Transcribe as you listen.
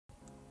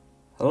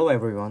Hello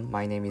everyone,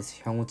 my name is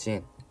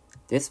Hyeong-woo.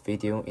 This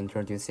video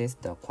introduces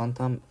the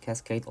quantum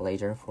cascade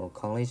laser for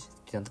college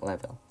student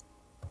level.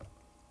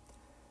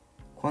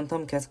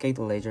 Quantum cascade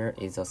laser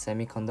is a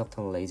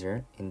semiconductor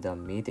laser in the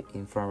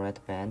mid-infrared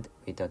band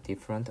with a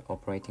different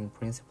operating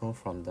principle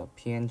from the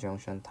PN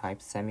junction type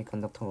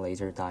semiconductor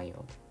laser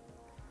diode.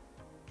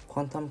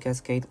 Quantum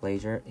cascade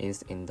laser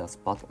is in the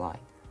spotlight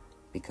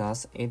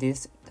because it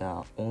is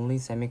the only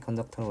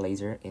semiconductor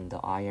laser in the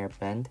IR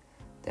band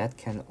that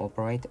can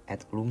operate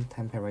at room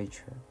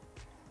temperature,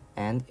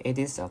 and it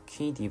is a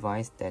key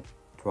device that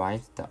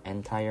drives the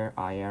entire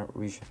IR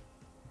region,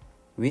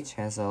 which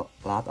has a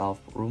lot of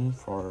room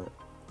for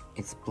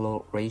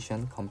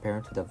exploration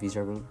compared to the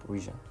visible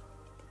region.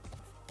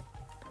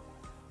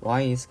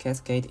 Why is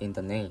cascade in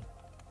the name?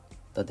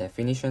 The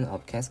definition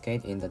of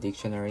cascade in the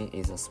dictionary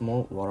is a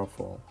small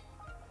waterfall.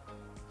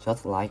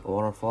 Just like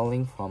water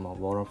falling from a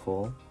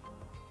waterfall,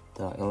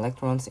 the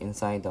electrons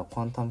inside the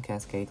quantum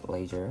cascade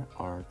laser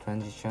are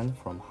transitioned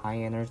from high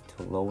energy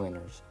to low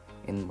energy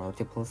in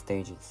multiple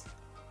stages,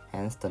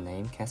 hence the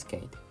name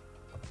cascade.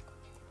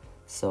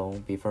 So,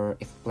 before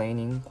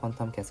explaining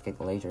quantum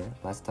cascade laser,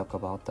 let's talk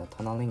about the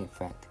tunneling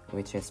effect,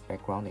 which is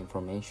background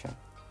information.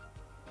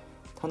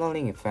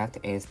 Tunneling effect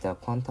is the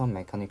quantum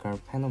mechanical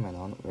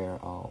phenomenon where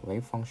a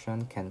wave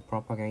function can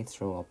propagate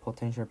through a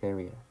potential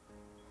barrier.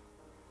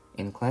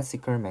 In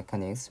classical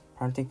mechanics,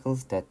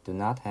 particles that do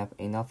not have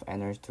enough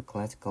energy to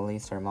classically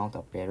surmount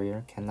a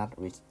barrier cannot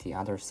reach the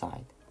other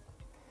side.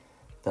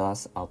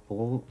 Thus, a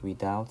ball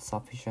without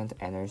sufficient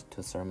energy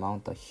to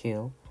surmount the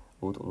hill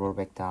would roll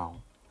back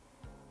down.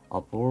 A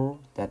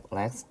ball that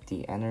lacks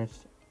the energy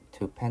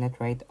to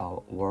penetrate a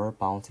wall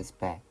bounces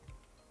back.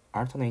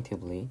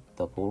 Alternatively,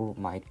 the ball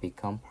might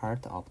become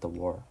part of the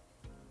wall.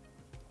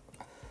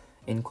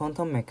 In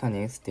quantum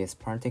mechanics, these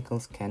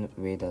particles can,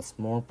 with a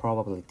small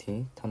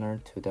probability, tunnel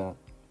to the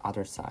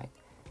other side,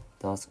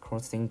 thus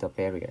crossing the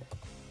barrier.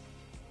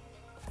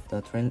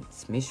 The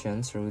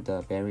transmission through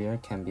the barrier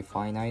can be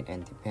finite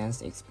and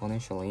depends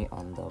exponentially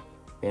on the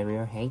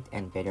barrier height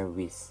and barrier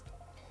width.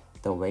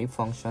 The wave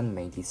function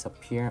may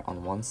disappear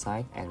on one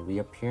side and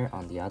reappear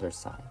on the other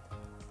side.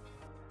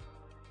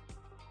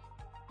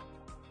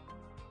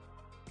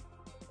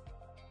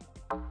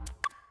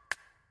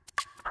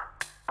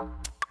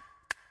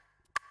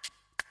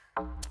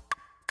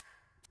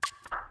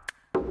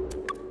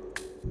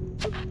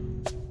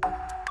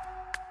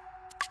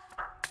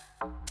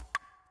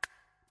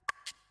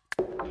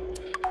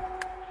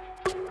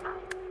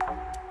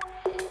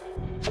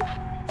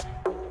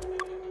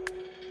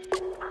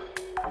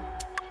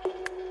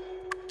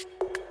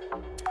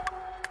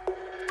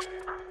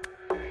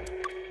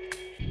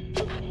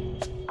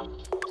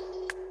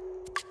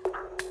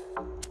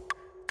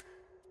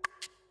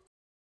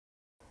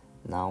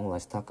 Now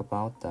let's talk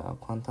about the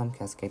quantum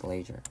cascade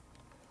laser.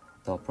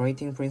 The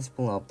operating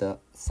principle of the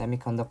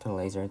semiconductor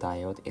laser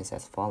diode is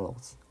as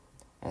follows.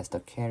 As the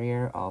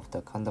carrier of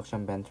the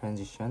conduction band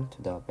transition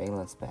to the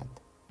valence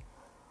band,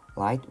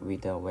 light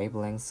with the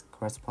wavelengths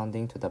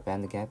corresponding to the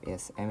band gap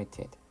is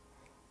emitted.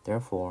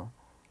 Therefore,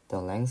 the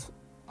length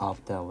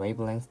of the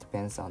wavelength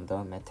depends on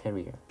the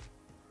material.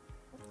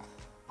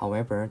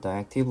 However, the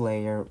active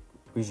layer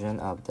region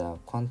of the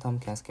quantum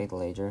cascade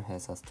laser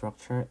has a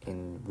structure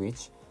in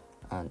which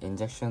an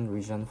injection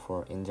region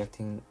for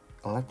injecting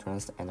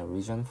electrons and a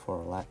region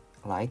for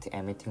light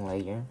emitting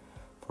layer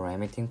for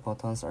emitting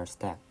photons are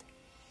stacked.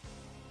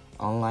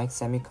 Unlike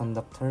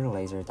semiconductor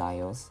laser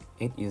diodes,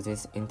 it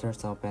uses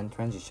inter-subband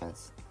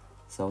transitions,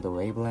 so the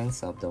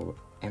wavelength of the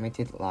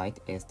emitted light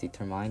is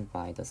determined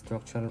by the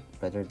structure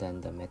rather than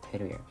the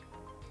material.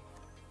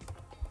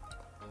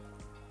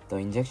 The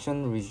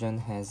injection region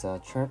has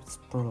a sharp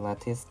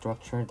superlattice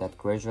structure that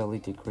gradually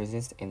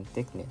decreases in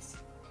thickness.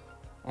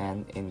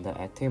 And in the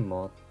active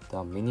mode,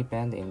 the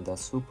miniband in the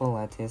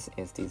superlattice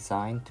is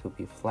designed to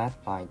be flat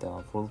by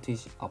the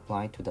voltage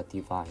applied to the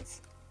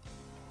device.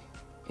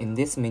 In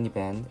this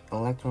miniband,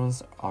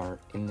 electrons are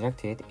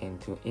injected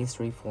into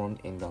E3 formed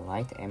in the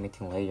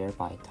light-emitting layer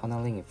by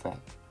tunneling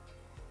effect.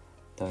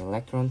 The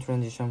electron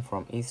transition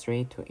from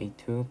E3 to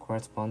E2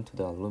 corresponds to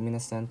the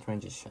luminescent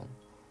transition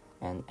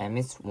and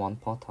emits one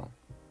photon.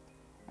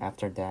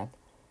 After that,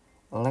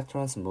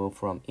 electrons move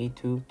from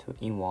E2 to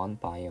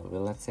E1 by a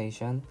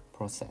relaxation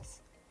process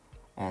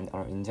and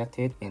are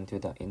injected into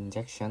the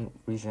injection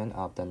region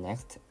of the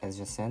next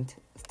adjacent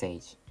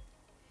stage.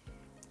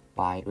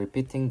 By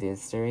repeating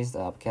this series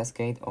of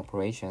cascade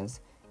operations,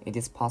 it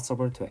is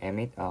possible to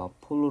emit a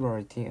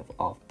plurality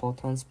of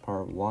photons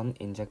per one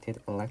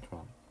injected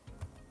electron.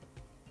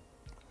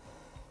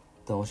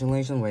 The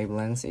oscillation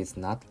wavelength is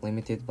not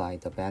limited by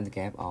the band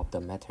gap of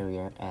the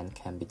material and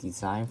can be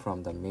designed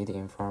from the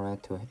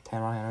mid-infrared to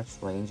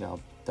terahertz range of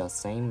the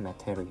same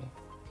material.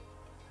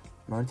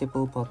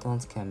 Multiple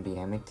photons can be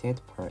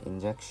emitted per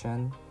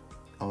injection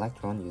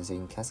electron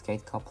using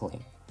cascade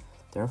coupling.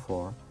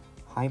 Therefore,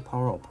 high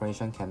power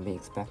operation can be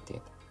expected.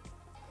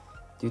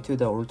 Due to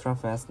the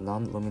ultra-fast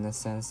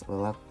non-luminescence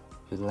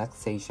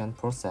relaxation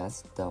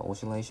process, the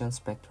oscillation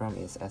spectrum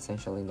is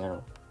essentially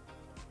narrow.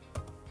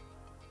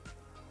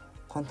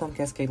 Quantum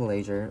Cascade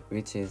laser,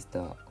 which is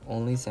the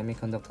only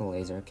semiconductor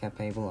laser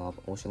capable of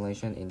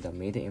oscillation in the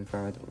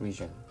mid-infrared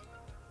region,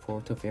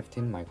 4 to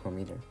 15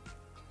 micrometer,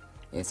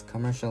 is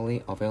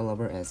commercially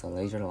available as a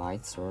laser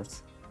light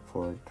source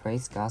for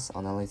trace gas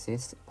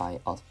analysis by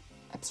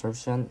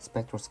absorption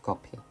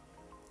spectroscopy.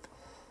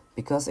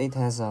 Because it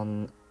has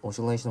an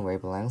oscillation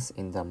wavelength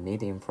in the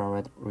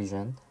mid-infrared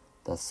region,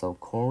 the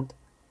so-called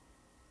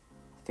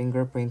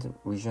fingerprint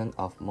region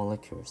of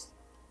molecules,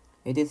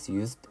 it is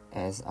used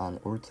as an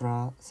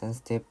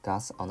ultra-sensitive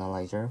gas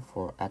analyzer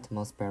for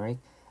atmospheric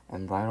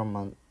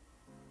environment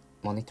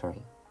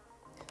monitoring.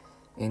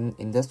 In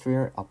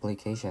industrial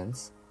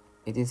applications,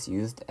 it is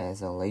used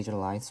as a laser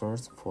light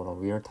source for a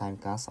real-time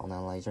gas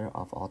analyzer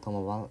of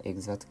automobile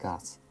exhaust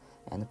gas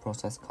and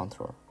process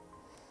control,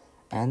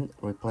 and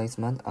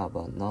replacement of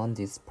a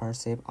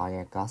non-dispersive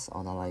IR gas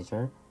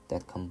analyzer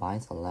that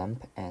combines a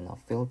lamp and a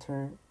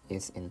filter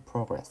is in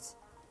progress.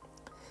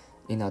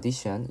 In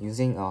addition,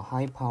 using a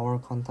high-power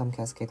quantum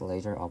cascade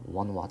laser of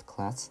 1 watt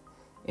class,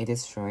 it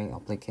is showing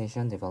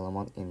application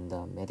development in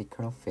the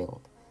medical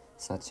field,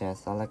 such as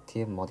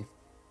selective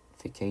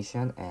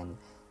modification and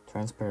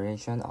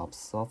transpiration of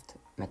soft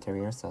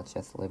materials such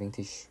as living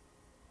tissue.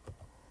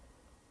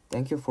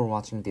 Thank you for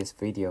watching this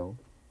video.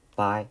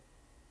 Bye.